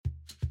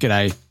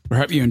G'day, we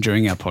hope you're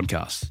enjoying our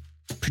podcast.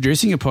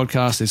 Producing a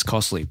podcast is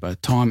costly, both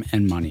time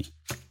and money.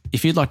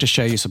 If you'd like to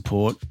show your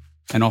support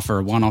and offer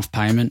a one-off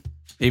payment,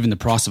 even the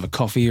price of a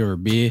coffee or a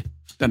beer,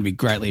 that'd be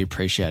greatly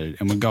appreciated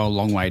and would go a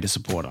long way to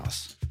support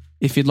us.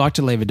 If you'd like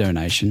to leave a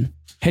donation,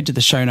 head to the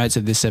show notes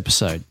of this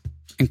episode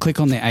and click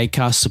on the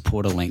Acast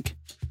supporter link.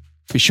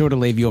 Be sure to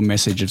leave your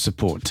message of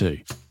support too.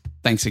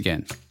 Thanks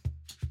again.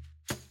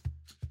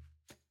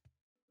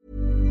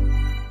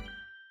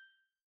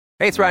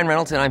 Hey, it's Ryan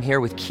Reynolds, and I'm here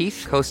with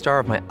Keith, co-star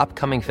of my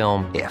upcoming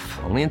film, If,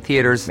 only in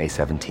theaters May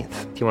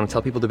 17th. Do you want to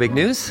tell people the big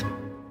news?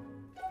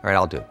 All right,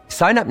 I'll do it.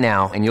 Sign up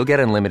now and you'll get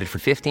unlimited for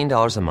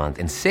 $15 a month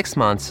and 6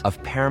 months of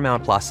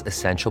Paramount Plus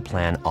Essential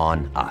Plan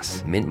on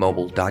us.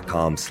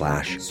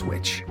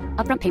 MintMobile.com/switch.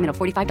 Upfront payment of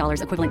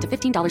 $45 equivalent to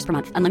 $15 per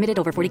month. Unlimited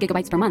over 40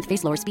 gigabytes per month.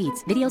 Face lower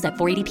speeds. Videos at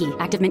 480p.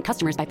 Active Mint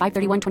customers by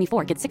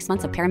 531.24 get 6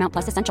 months of Paramount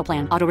Plus Essential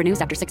Plan. Auto renews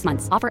after 6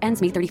 months. Offer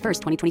ends May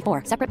 31st,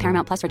 2024. Separate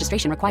Paramount Plus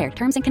registration required.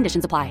 Terms and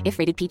conditions apply if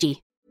rated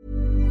PG.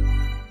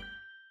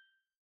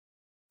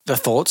 The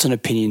thoughts and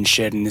opinions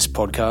shared in this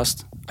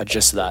podcast are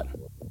just that.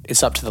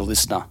 It's up to the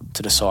listener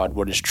to decide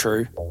what is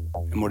true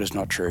and what is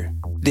not true.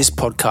 This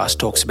podcast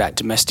talks about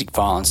domestic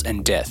violence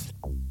and death.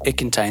 It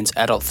contains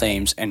adult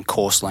themes and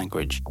coarse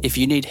language. If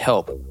you need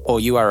help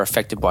or you are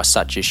affected by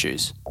such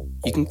issues,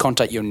 you can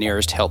contact your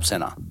nearest help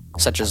centre,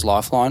 such as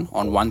Lifeline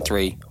on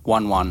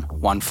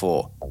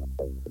 131114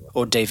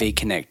 or DV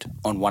Connect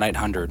on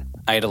 1800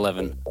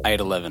 811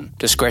 811.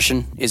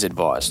 Discretion is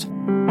advised.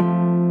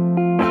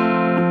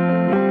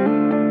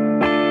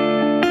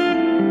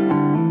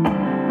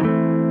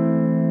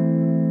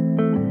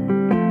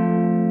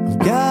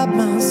 Got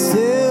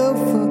myself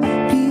a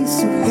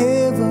piece of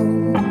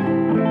heaven.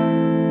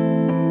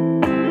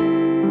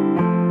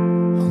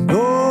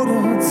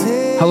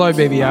 Hello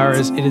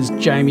BBRers, it is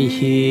Jamie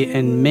here,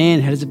 and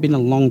man, has it been a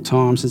long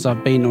time since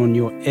I've been on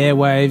your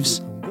airwaves.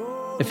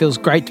 It feels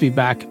great to be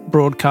back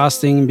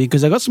broadcasting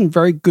because I got some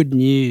very good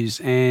news,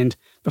 and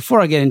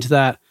before I get into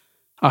that,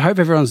 I hope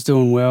everyone's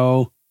doing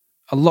well.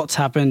 A lot's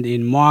happened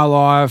in my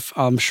life.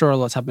 I'm sure a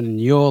lot's happened in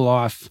your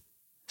life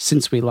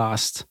since we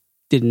last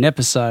did an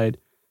episode.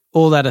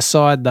 All that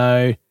aside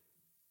though,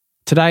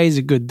 today is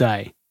a good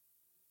day.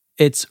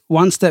 It's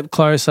one step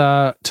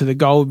closer to the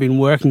goal we've been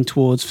working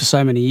towards for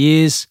so many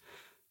years.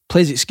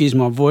 Please excuse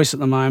my voice at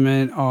the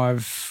moment.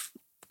 I've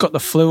got the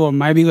flu, or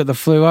maybe got the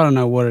flu. I don't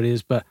know what it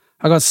is, but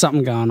I got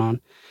something going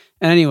on.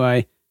 And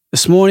anyway,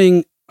 this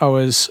morning I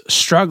was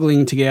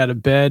struggling to get out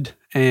of bed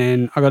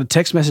and I got a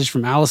text message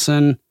from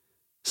Alison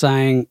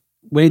saying,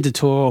 we need to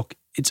talk.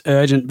 It's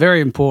urgent,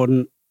 very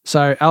important.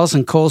 So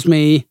Alison calls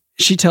me.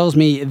 She tells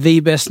me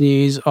the best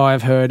news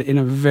I've heard in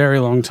a very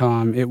long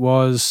time. It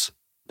was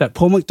that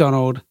Paul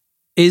McDonald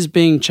is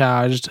being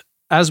charged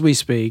as we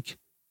speak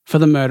for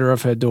the murder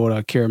of her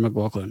daughter, Kira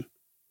McLaughlin.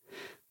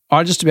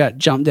 I just about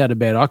jumped out of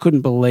bed. I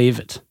couldn't believe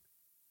it.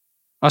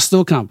 I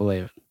still can't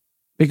believe it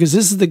because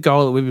this is the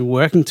goal that we've been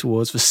working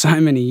towards for so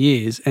many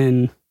years,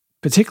 and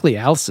particularly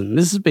Alison.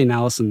 This has been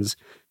Alison's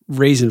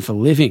reason for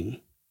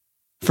living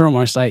for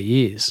almost 8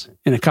 years.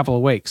 In a couple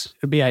of weeks,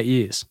 it'll be 8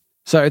 years.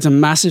 So it's a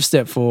massive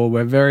step forward.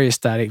 We're very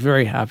ecstatic,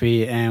 very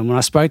happy. And when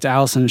I spoke to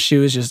Alison, she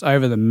was just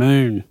over the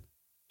moon.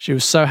 She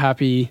was so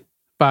happy.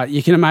 But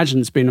you can imagine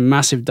it's been a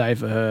massive day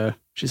for her.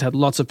 She's had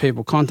lots of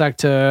people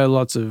contact her,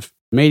 lots of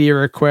media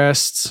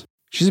requests.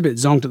 She's a bit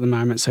zonked at the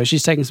moment. So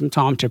she's taking some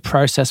time to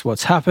process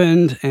what's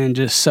happened and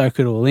just soak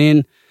it all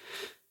in.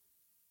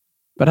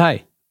 But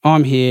hey,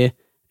 I'm here.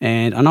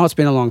 And I know it's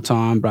been a long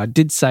time, but I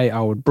did say I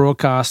would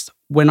broadcast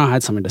when I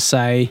had something to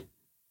say.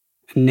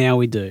 And now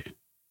we do.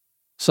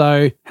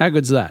 So how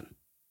good's that?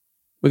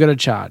 We got a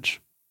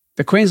charge.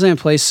 The Queensland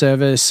Police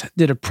Service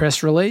did a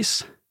press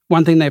release.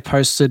 One thing they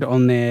posted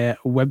on their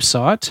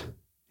website,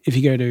 if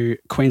you go to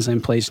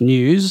Queensland Police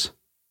News,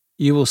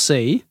 you will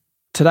see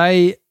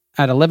today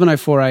at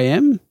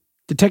 11:04am,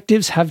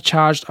 detectives have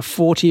charged a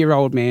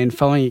 40-year-old man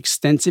following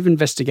extensive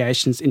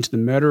investigations into the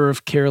murder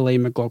of Kira Lee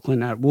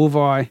McLaughlin at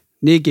Woolvi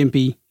near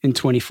Gympie in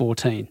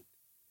 2014.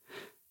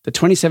 The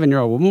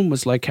 27-year-old woman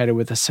was located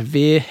with a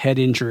severe head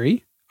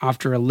injury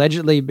after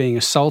allegedly being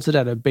assaulted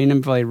at a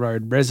Beanham Valley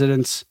Road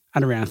residence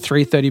at around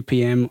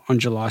 3:30pm on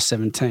July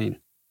 17.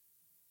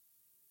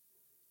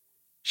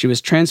 She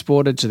was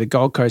transported to the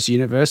Gold Coast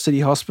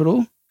University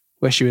Hospital,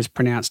 where she was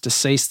pronounced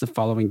deceased the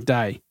following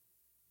day.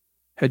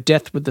 Her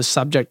death was the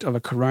subject of a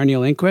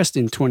coronial inquest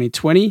in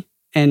 2020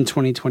 and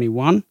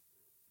 2021.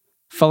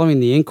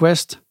 Following the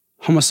inquest,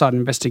 Homicide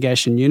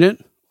Investigation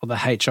Unit, or the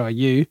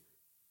HIU,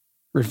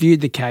 reviewed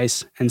the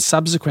case, and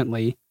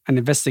subsequently an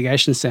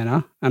investigation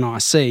centre, an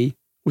IC,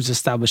 was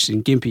established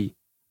in Gympie.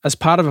 As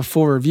part of a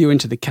full review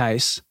into the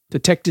case,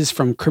 detectives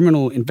from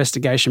Criminal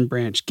Investigation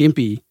Branch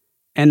Gympie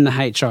and the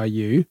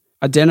HIU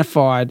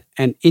identified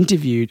and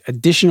interviewed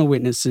additional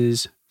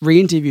witnesses,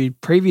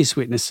 re-interviewed previous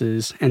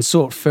witnesses, and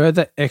sought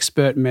further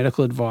expert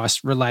medical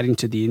advice relating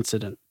to the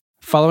incident.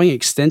 Following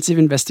extensive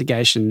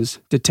investigations,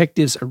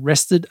 detectives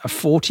arrested a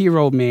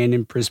 40-year-old man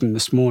in Brisbane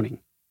this morning.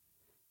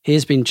 He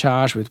has been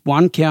charged with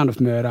one count of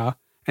murder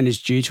and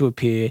is due to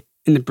appear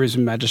in the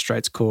Brisbane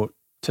Magistrates Court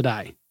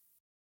today.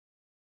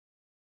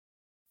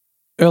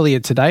 Earlier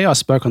today, I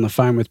spoke on the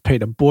phone with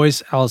Peter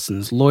Boyce,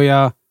 Alison's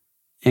lawyer,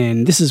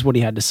 and this is what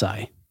he had to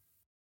say.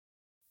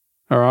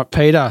 All right,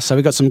 Peter, so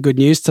we got some good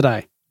news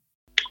today.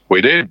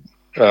 We did.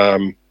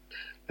 And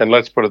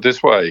let's put it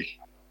this way,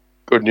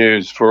 good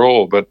news for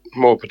all, but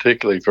more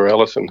particularly for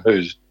Alison,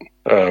 who's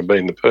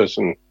been the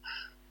person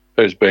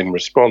who's been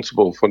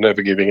responsible for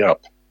never giving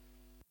up.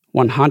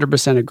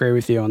 100% agree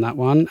with you on that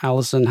one.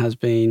 Alison has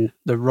been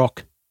the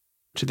rock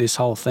to this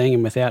whole thing,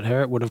 and without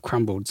her, it would have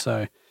crumbled.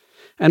 So,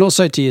 and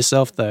also to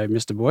yourself, though,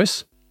 Mr.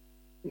 Boyce.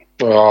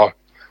 I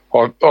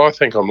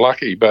think I'm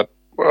lucky, but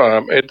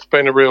it's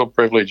been a real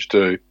privilege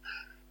to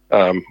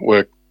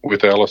work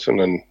with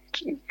Alison,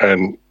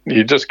 and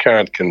you just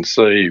can't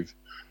conceive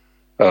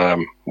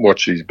what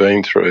she's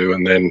been through,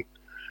 and then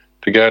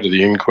to go to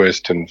the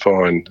inquest and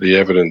find the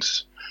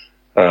evidence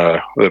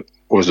that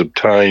was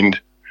obtained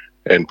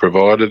and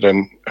provided,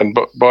 and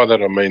by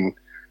that I mean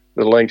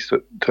the lengths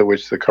to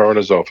which the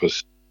coroner's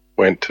office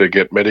went to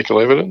get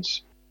medical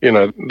evidence. You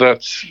know,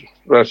 that's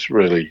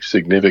really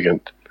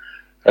significant.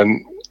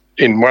 And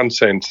in one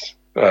sense,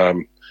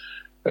 it's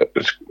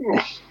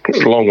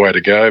a long way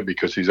to go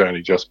because he's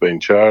only just been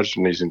charged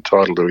and he's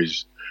entitled to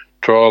his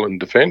trial and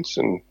defence,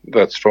 and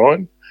that's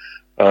fine.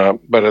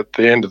 But at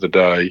the end of the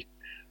day,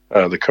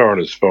 the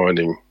coroner's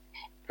finding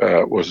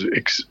was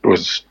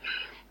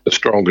the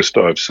strongest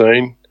I've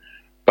seen.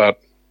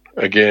 But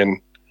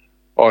again,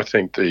 I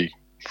think the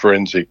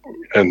forensic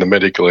and the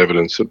medical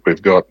evidence that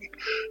we've got,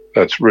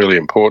 that's really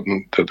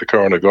important that the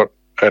coroner got,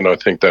 and I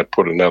think that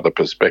put another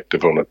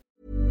perspective on it.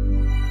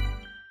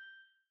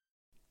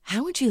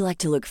 How would you like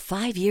to look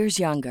 5 years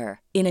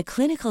younger? In a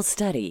clinical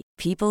study,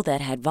 people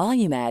that had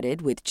volume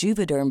added with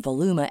Juvederm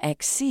Voluma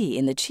XC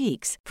in the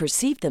cheeks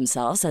perceived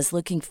themselves as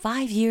looking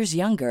 5 years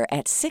younger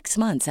at 6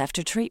 months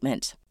after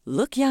treatment.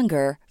 Look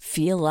younger,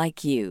 feel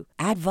like you.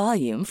 Add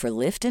volume for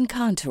lift and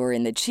contour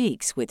in the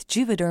cheeks with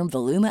Juvederm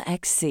Voluma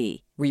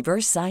XC.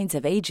 Reverse signs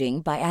of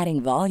aging by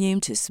adding volume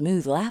to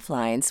smooth laugh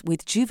lines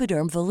with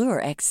Juvederm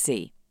Volure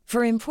XC.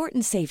 For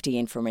important safety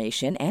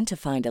information and to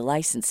find a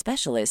licensed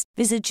specialist,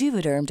 visit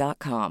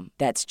Juvederm.com.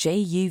 That's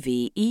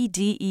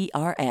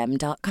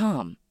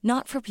JUVEDERM.com.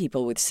 Not for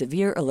people with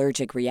severe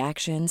allergic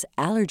reactions,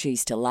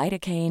 allergies to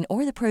lidocaine,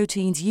 or the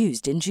proteins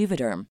used in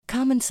Juvederm.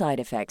 Common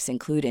side effects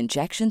include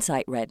injection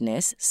site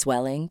redness,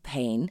 swelling,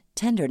 pain,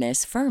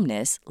 tenderness,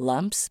 firmness,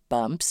 lumps,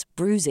 bumps,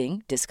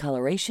 bruising,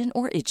 discoloration,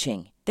 or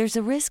itching. There's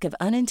a risk of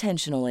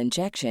unintentional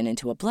injection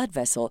into a blood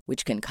vessel,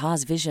 which can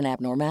cause vision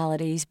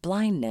abnormalities,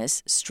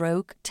 blindness,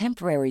 stroke,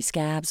 temporary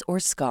scabs,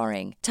 or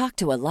scarring. Talk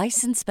to a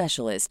licensed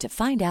specialist to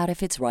find out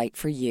if it's right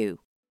for you.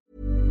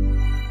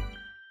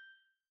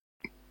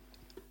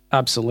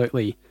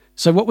 Absolutely.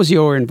 So what was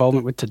your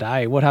involvement with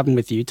today? What happened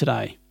with you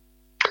today?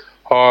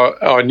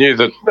 I knew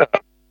that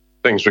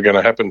things were going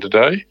to happen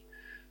today.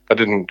 I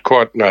didn't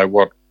quite know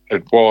what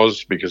it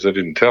was because they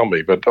didn't tell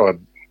me, but I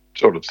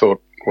sort of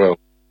thought, well,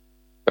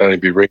 only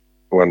be ringing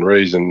for one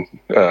reason,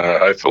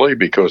 hopefully,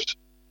 because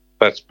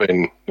that's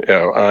been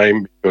our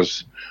aim,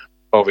 because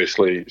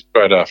obviously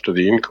straight after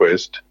the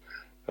inquest,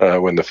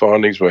 when the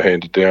findings were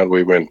handed down,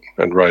 we went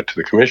and wrote to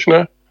the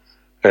Commissioner,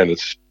 and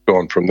it's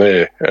gone from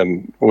there.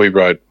 And we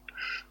wrote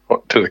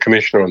to the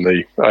Commissioner on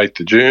the 8th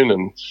of June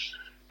in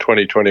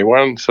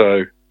 2021,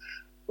 so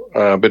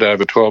a bit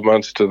over 12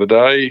 months to the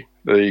day,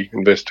 the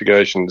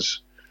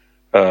investigations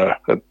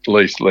at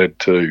least led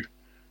to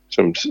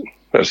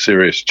a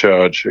serious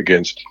charge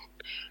against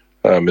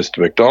Mr.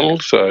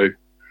 McDonald. So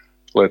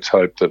let's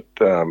hope that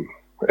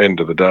end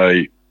of the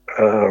day,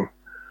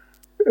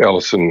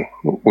 Alison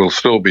will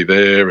still be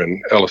there,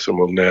 and Alison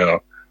will now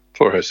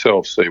for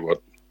herself see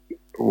what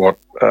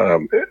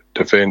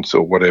defence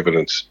or what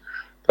evidence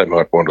they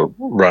might want to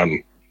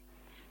run.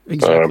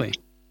 Exactly.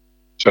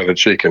 So that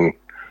she can,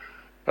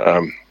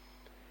 I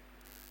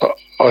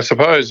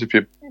suppose if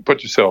you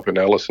put yourself in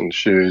Alison's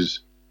shoes,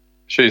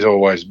 she's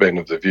always been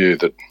of the view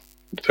that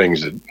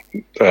things that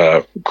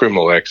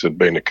criminal acts had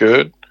been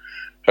occurred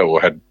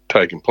or had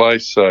taken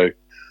place. So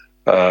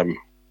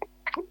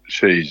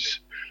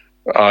she's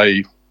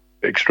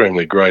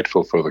extremely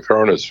grateful for the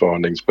coroner's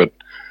findings, but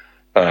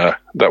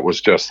that was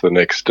just the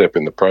next step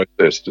in the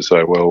process to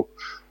say, well,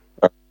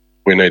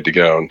 we need to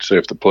go and see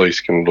if the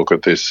police can look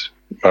at this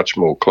much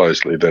more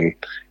closely than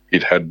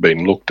it had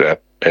been looked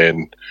at.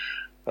 And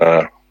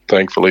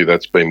thankfully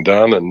that's been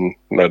done, and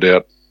no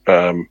doubt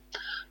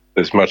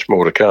there's much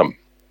more to come.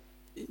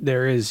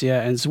 There is,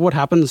 yeah. And so what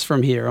happens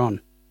from here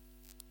on?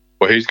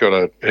 Well, he's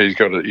got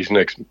his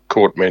next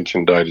court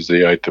mention date is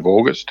the 8th of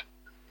August.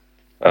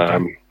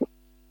 Okay.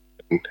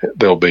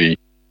 There'll be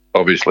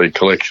obviously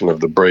collection of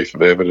the brief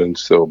of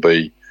evidence. There'll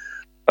be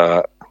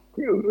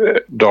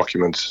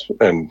documents,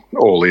 and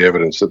all the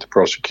evidence that the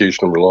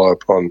prosecution rely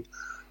upon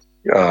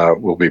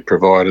will be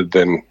provided.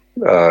 Then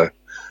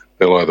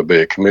there'll either be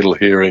a committal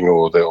hearing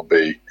or he'll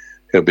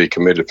be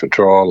committed for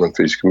trial. And if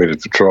he's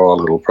committed for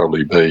trial, it'll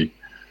probably be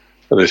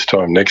this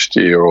time next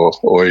year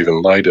or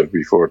even later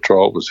before a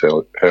trial was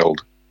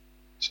held.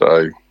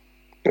 So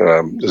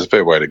there's a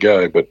fair way to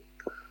go, but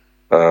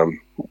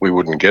we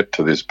wouldn't get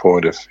to this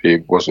point if he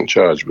wasn't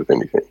charged with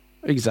anything.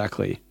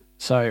 Exactly.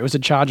 So it was a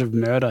charge of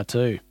murder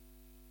too.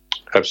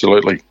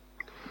 Absolutely.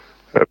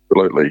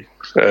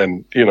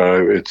 And,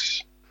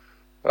 it's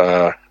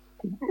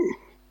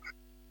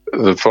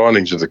the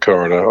findings of the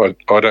coroner.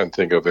 I don't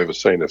think I've ever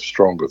seen a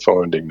stronger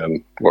finding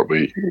than what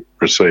we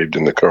received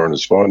in the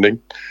coroner's finding.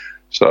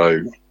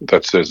 So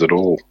that says it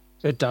all.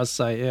 It does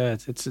say, yeah,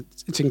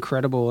 it's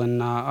incredible.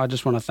 And I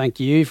just want to thank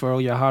you for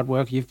all your hard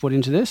work you've put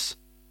into this.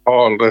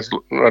 Oh, I'm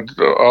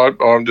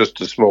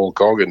just a small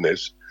cog in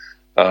this.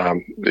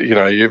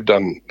 You've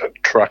done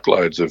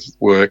truckloads of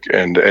work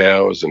and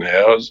hours and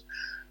hours,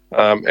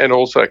 and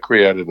also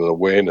created an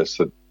awareness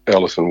that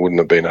Alison wouldn't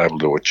have been able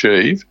to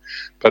achieve.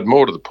 But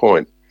more to the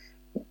point,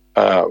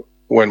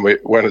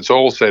 when it's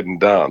all said and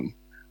done,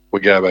 we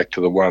go back to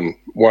the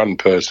one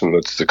person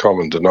that's the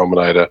common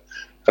denominator,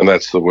 and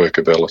that's the work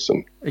of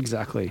Alison.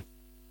 Exactly.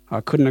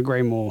 I couldn't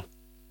agree more.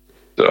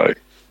 So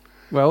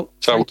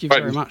thank you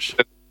very much.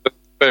 A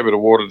fair bit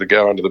of water to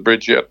go under the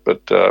bridge yet,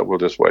 but we'll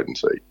just wait and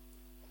see.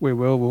 We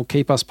will. We'll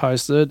keep us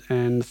posted,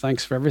 and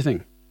thanks for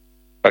everything.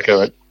 Okay,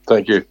 mate.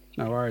 Thank you.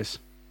 No worries.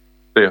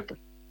 See ya.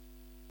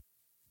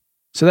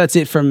 So that's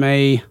it from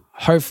me.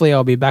 Hopefully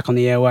I'll be back on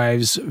the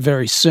airwaves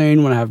very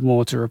soon when I have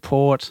more to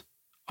report.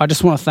 I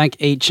just want to thank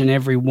each and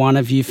every one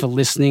of you for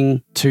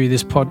listening to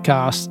this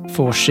podcast,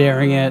 for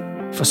sharing it,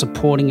 for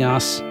supporting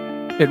us.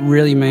 It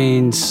really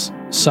means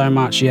so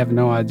much, you have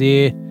no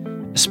idea,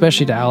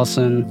 especially to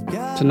Alison,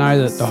 to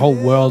know that the whole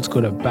world's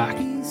got her back.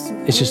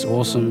 It's just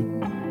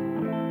awesome.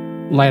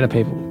 Later,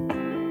 people.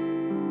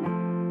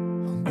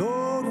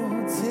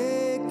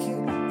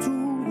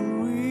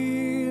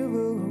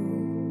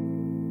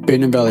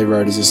 Beanham Valley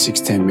Road is a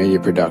 610 Media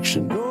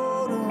production.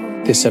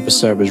 This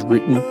episode was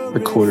written,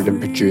 recorded and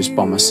produced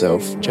by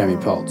myself, Jamie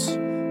Pultz.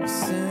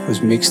 It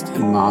was mixed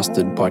and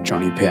mastered by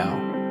Johnny Powell.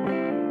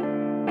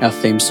 Our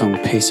theme song,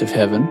 Piece of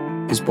Heaven,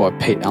 is by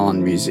Pete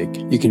Allen Music.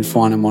 You can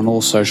find him on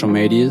all social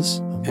medias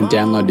and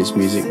download his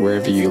music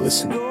wherever you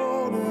listen.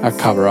 Our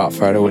cover art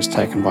photo was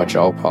taken by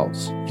Joel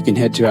Pultz. You can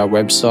head to our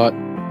website,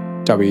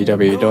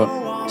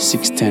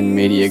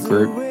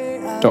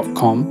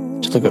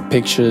 www.610mediagroup.com, to look at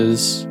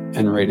pictures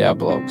and read our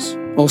blogs.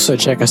 Also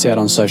check us out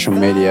on social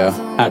media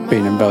at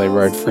Beanham Valley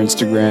Road for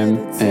Instagram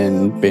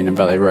and Beanham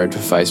Valley Road for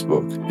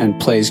Facebook.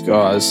 And please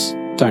guys,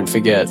 don't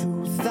forget,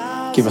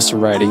 give us a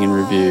rating and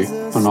review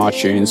on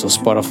iTunes or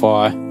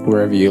Spotify,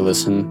 wherever you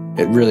listen.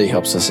 It really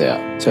helps us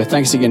out. So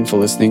thanks again for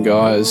listening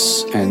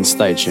guys, and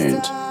stay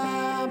tuned.